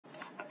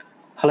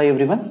Hello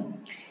everyone.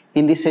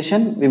 In this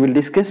session, we will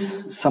discuss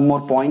some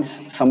more points,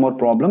 some more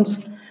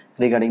problems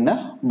regarding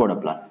the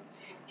Bode plot.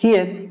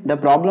 Here, the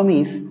problem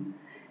is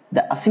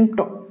the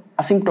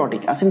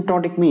asymptotic.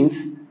 Asymptotic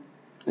means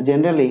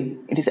generally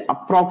it is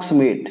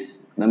approximate.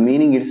 The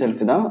meaning itself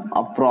is the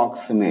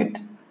approximate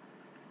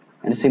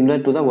and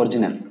similar to the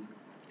original.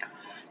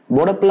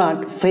 Bode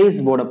plot, phase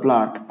Bode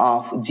plot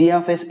of g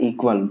of s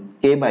equal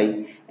k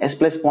by s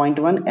plus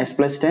 0.1, s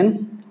plus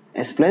 10,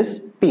 s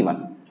plus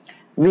p1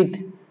 with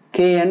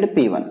k and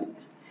p1.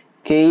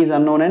 K is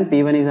unknown and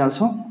p1 is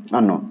also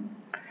unknown.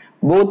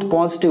 Both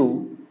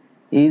positive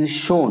is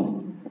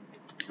shown.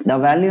 The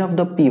value of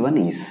the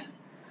p1 is,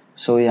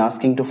 so he is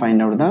asking to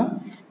find out the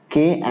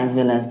k as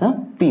well as the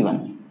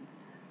p1.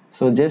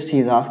 So just he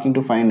is asking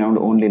to find out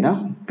only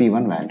the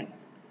p1 value,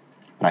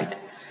 right?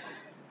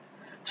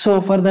 So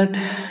for that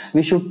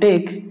we should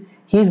take,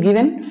 he is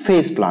given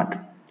phase plot.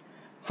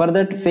 For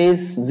that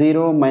phase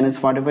 0, minus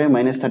 45,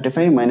 minus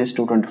 35, minus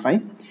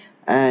 225,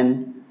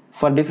 and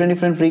for different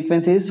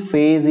frequencies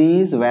phase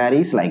is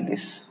varies like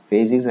this.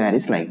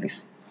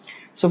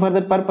 So for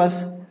that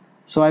purpose,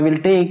 so I will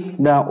take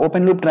the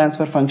open loop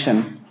transfer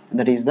function,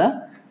 that is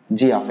the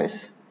g of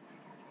s.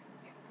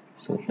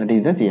 So that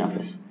is the g of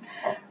s,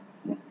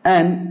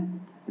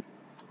 and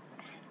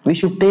we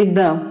should take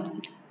the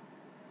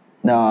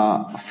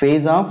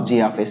phase of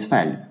g of s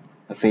value.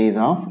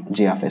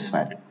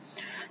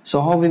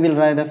 So how we will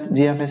write the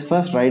g of s?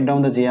 First write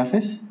down the g of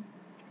s.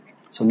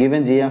 So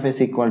given g of s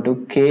equal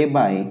to k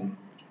by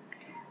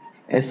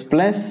s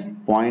plus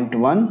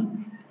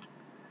 0.1,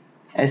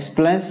 s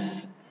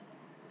plus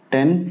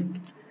 10,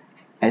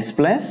 s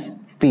plus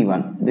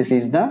p1. This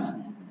is the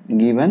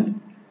given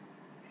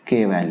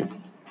k value.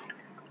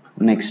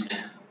 Next,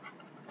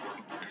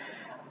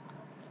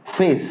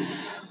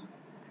 phase.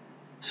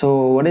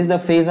 So what is the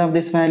phase of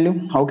this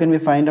value? How can we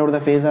find out the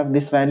phase of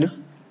this value?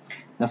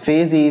 The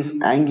phase is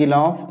angle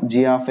of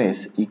g of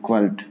s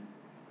equal to,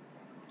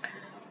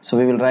 so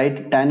we will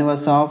write tan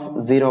inverse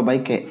of 0 by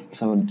k.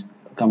 So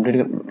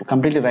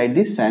completely write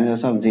this, tan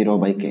inverse of 0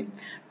 by k.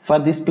 For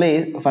this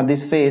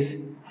phase,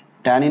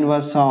 tan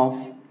inverse of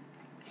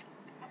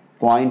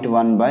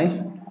 0.1 by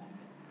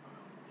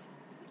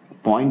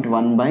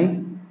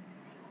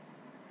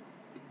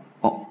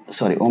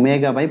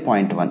omega by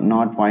 0.1,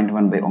 not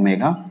 0.1 by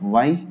omega.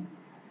 Why?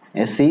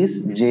 S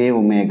is j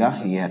omega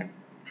here.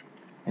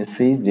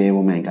 So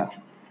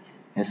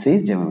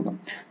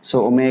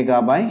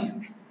omega by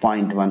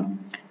 0.1,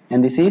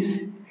 and this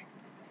is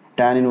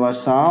tan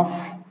inverse of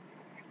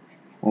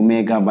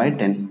omega by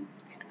 10,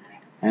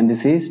 and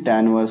this is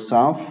tan inverse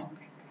of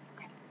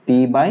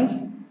p by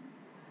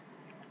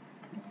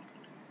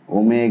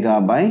omega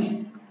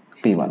by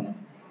p1.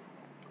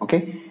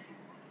 Okay,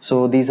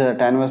 so these are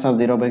tan inverse of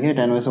 0 by k,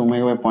 tan inverse of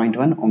omega by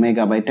 0.1,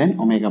 omega by 10,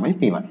 omega by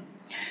p1.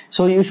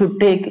 So you should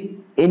take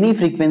any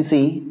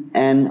frequency,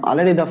 and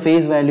already the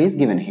phase value is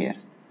given here.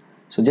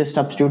 So just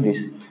substitute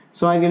this.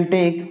 So I will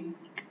take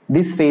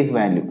this phase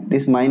value,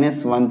 this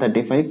minus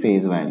 135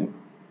 phase value.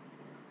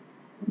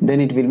 Then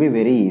it will be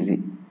very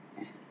easy.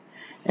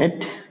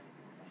 At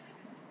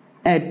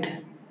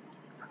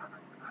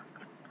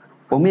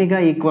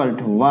omega equal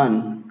to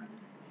 1,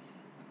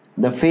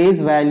 the phase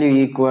value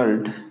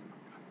equal to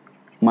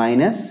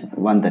minus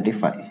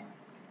 135.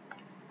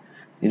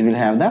 It will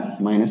have the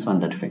minus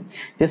 135.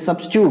 Just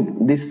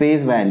substitute this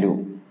phase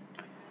value.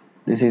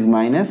 This is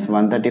minus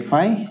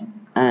 135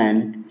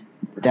 and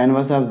tan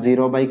inverse of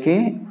 0 by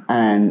k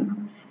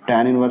and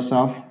tan inverse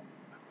of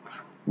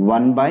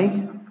 1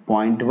 by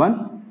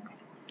 0.1.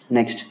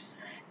 Next,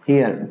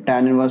 here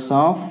tan inverse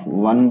of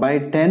 1 by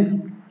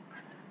 10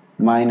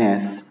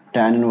 minus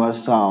tan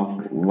inverse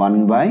of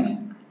 1 by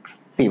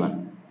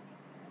p1.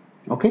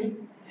 Okay,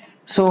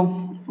 so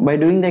by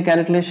doing the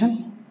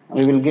calculation,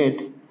 we will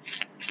get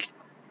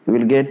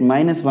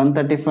minus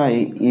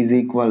 135 is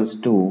equals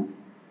to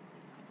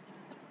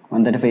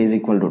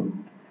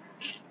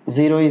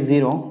 0 is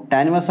 0.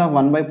 Tan inverse of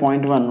 1 by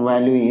 0.1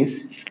 value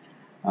is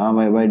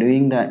by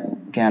doing the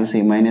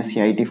calculation minus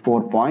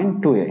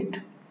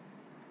 84.28.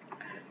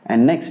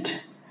 And next,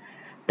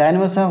 tan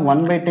inverse of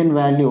 1 by 10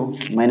 value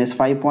minus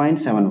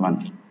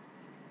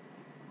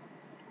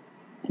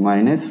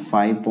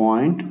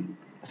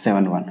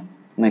 5.71.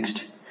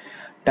 Next,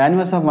 tan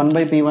inverse of 1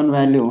 by p1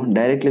 value,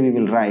 directly we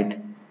will write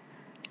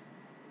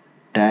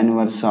tan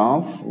inverse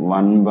of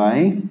 1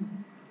 by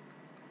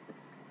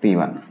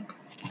p1.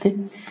 Okay,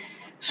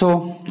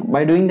 so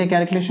by doing the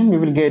calculation, we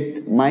will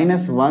get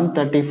minus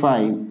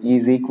 135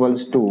 is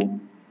equals to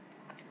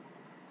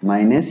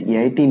minus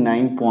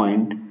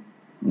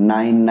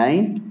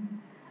 89.99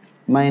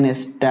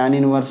 minus tan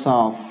inverse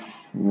of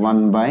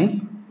 1 by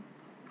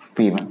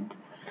p1,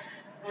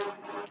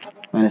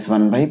 minus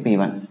 1 by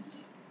p1.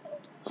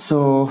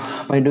 So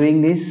by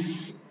doing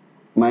this,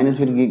 minus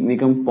will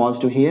become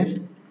positive here.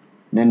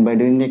 Then by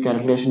doing the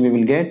calculation, we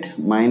will get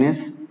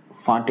minus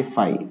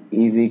 45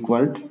 is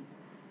equal to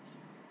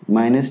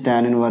minus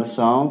tan inverse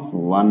of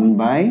 1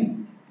 by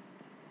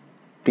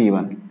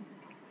p1.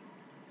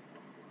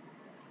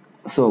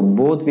 So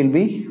both will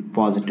be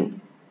positive.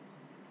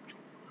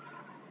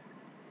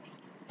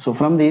 So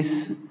from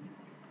this,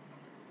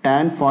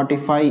 tan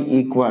 45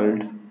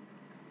 equaled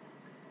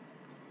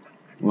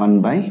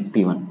 1 by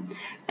P1.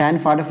 Tan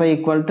 45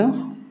 equal to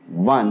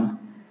 1,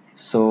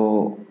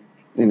 so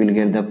we will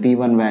get the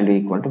P1 value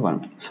equal to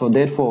 1. So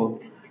therefore,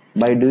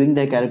 by doing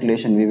the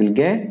calculation, we will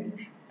get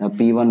the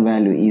P1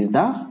 value is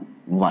the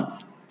 1.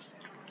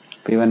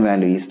 P1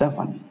 value is the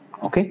 1.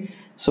 Okay,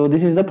 so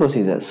this is the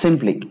procedure.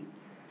 Simply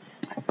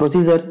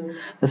procedure,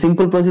 the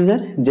simple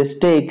procedure,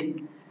 just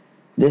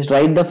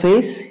write the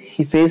phase.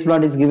 Phase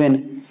plot is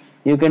given,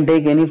 you can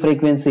take any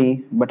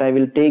frequency, but I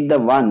will take the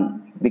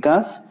 1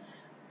 because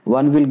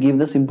 1 will give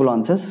the simple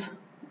answers,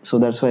 so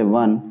that's why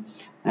 1,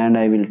 and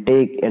I will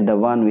take at the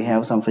 1 we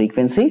have some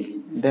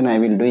frequency, then I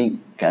will doing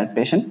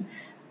calculation,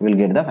 will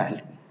get the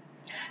value.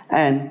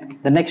 And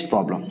the next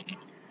problem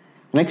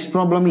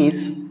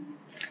is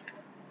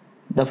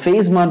the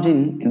phase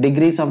margin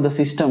degrees of the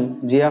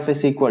system G of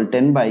s equal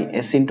 10 by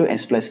s into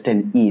s plus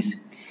 10 is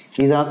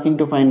asking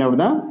to find out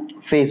the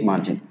phase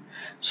margin.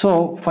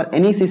 So for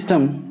any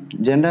system,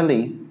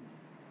 generally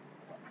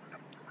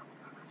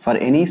for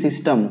any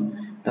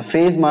system, the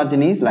phase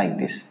margin is like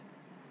this: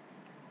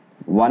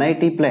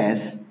 180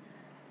 plus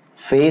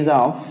phase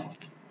of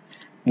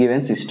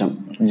given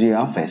system G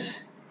of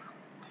s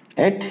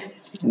at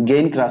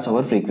gain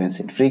crossover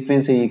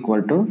frequency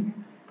equal to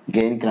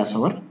gain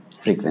crossover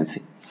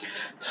frequency.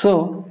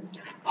 So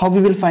how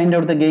we will find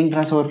out the gain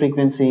crossover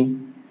frequency?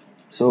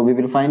 So we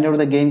will find out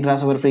the gain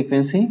crossover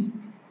frequency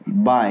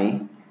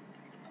by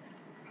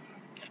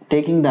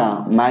taking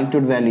the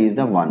magnitude value is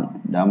the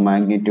 1, the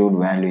magnitude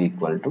value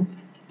equal to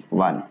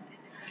 1.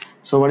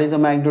 So what is the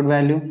magnitude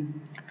value?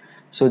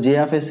 So G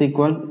of s is,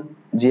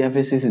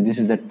 this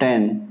is the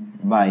 10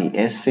 by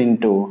s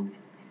into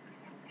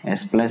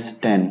s plus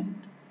 10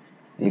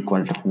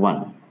 equal to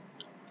 1.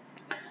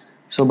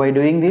 So by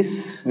doing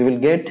this, we will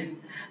get,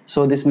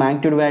 so this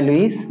magnitude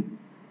value is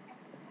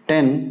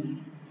 10,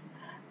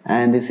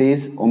 and this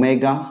is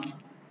omega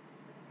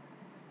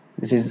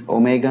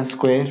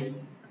square,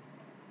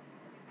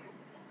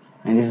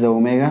 and this is the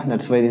omega,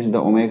 that's why this is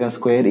the omega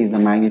square is the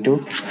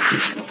magnitude,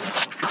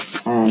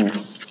 and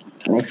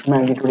next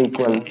magnitude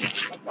equal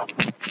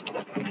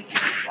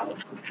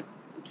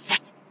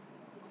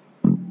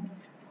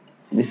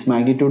this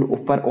magnitude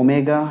for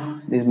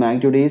omega, this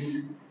magnitude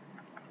is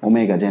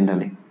omega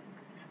generally.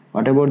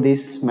 What about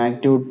this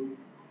magnitude?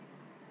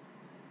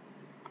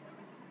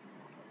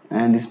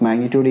 And this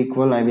magnitude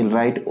equal, I will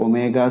write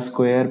omega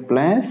square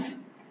plus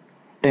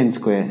 10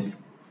 square,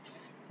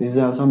 this is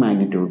also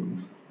magnitude,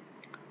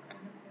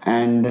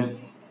 and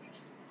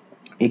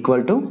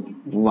equal to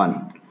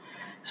 1.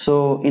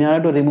 So in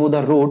order to remove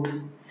the root,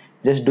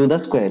 just do the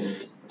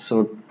squares.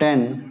 So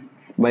 10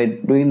 by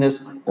doing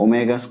this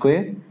omega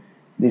square,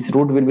 this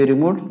root will be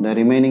removed, the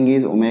remaining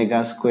is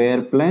omega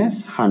square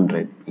plus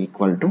 100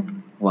 equal to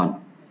 1.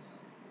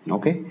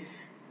 Okay,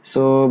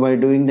 so by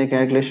doing the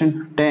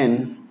calculation,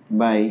 10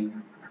 by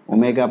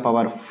omega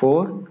power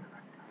 4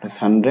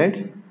 plus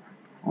 100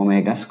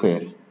 omega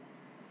square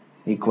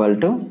equal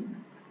to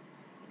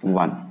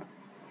 1.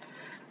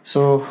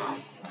 So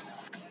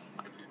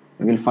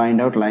we will find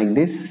out like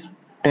this: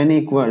 10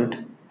 equaled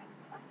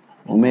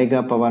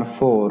omega power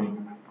 4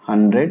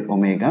 100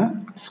 omega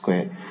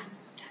square.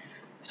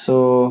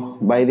 So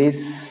by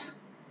this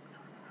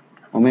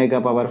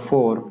omega power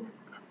 4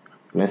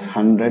 plus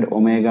 100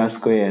 omega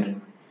square,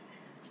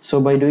 so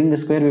by doing the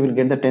square, we will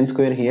get the 10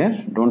 square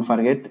here, don't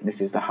forget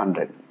this is the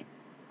 100,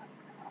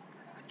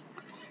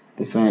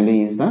 this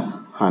value is the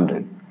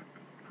 100.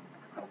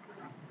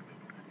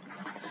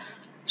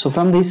 So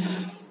from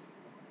this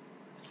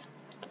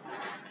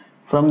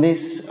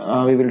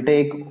we will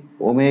take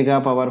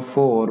omega power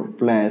 4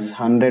 plus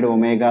 100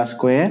 omega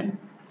square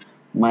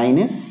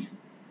minus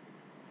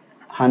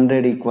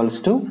 100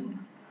 equals to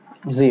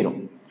 0.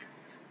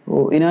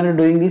 So in order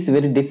doing this,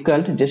 very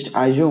difficult, just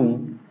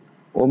assume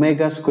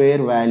omega square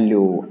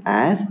value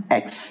as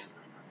x.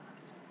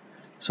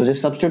 So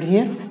just substitute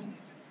here,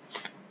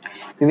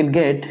 we will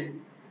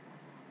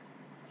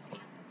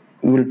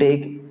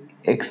take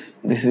x,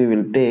 this we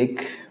will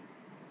take,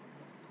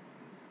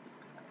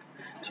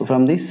 so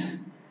from this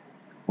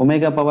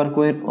omega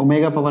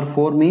power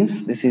 4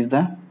 means this is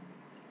the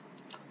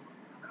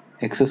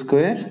x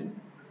square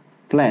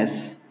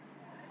plus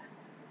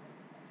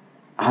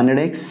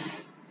 100x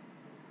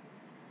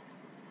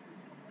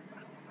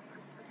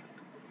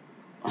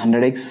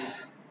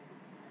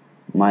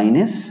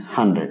minus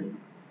 100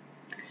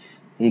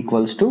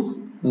 equals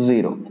to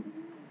 0.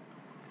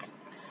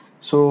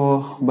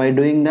 So by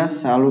doing the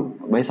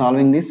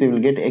solving this, we will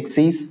get x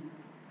is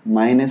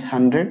minus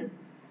 100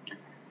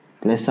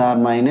 plus or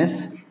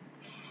minus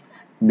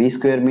b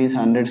square means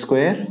 100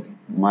 square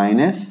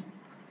minus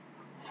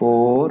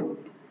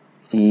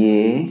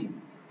 4a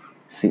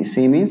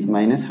c means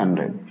minus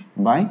 100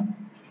 by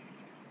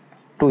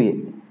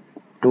 2a,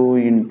 2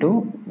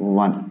 into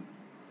 1.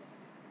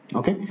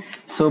 Okay,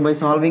 so by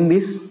solving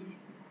this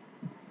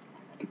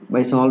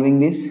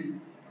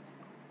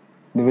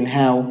we will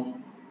have,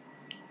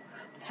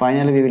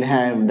 finally we will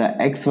have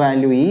the x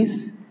value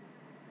is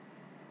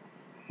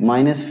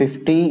minus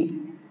 50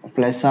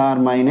 plus or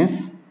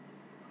minus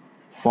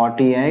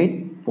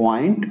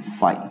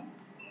 48.5.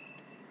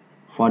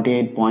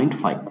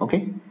 48.5.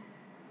 Okay,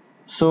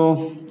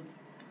 so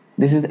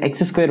this is the x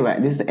square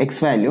value, this is the x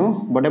value.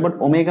 What about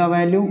omega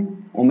value?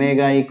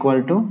 Omega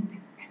equal to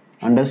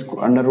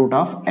under root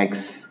of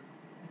x.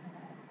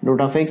 Root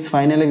of x,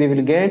 finally we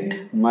will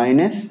get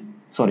minus,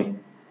 sorry,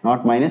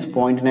 not minus,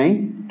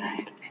 0.9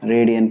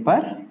 radian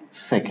per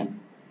second.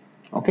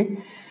 Okay,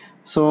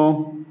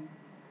 so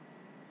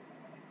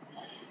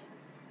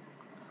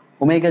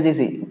omega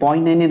gc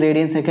 0.9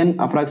 radian second,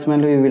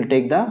 approximately we will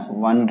take the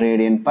 1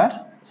 radian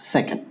per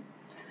second.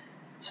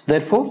 So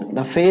therefore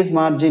the phase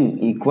margin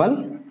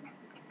equal,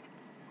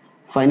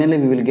 finally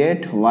we will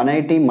get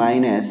 180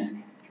 minus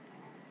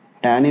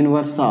tan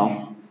inverse of,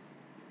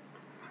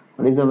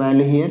 what is the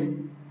value here?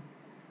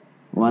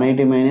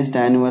 180 minus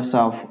tan inverse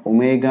of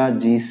omega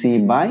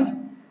gc by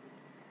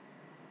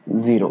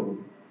 0.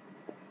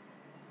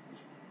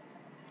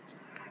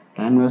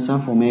 Tan inverse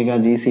of omega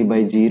gc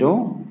by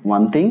 0,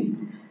 one thing.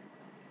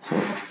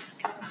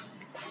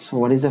 So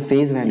what is the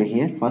phase value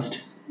here?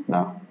 First,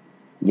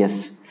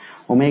 yes,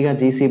 omega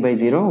gc by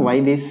 0.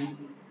 Why this?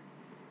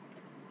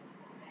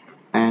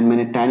 And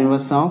minus tan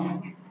inverse of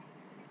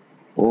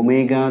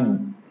omega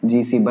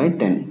gc by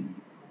 10.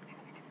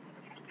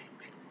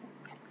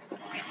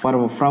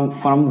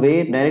 From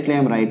where directly I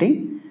am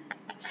writing,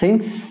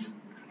 since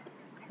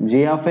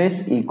g of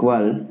s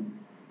equal,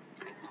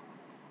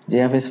 g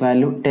of s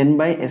value 10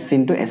 by s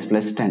into s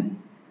plus 10.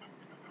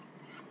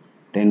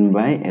 10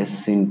 by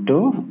s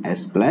into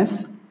s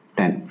plus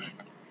 10.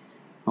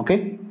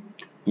 Okay,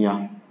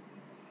 yeah.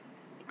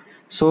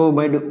 So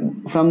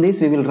from this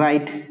we will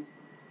write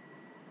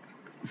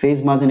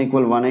phase margin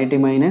equal 180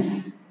 minus,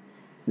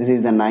 this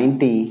is the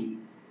 90,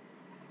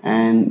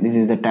 and this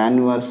is the tan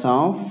inverse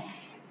of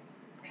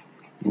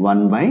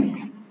 1 by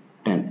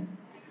 10.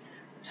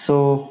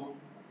 So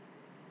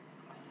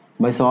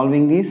by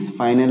solving this,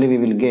 finally we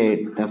will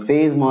get the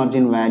phase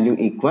margin value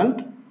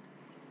equal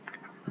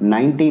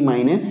 90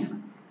 minus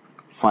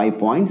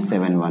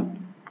 5.71.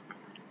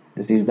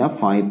 This is the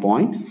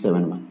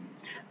 5.71.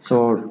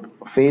 So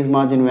phase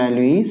margin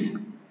value is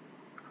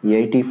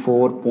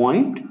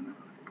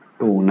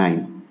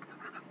 84.29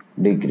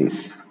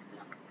 degrees.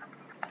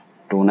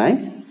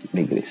 29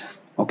 degrees.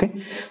 Okay,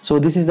 so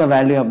this is the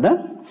value of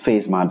the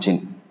phase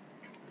margin.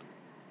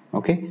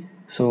 Okay,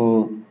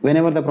 so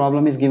whenever the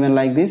problem is given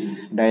like this,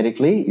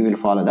 directly you will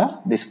follow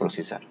this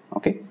procedure.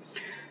 Okay,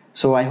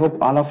 so I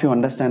hope all of you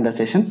understand the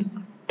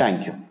session.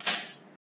 Thank you.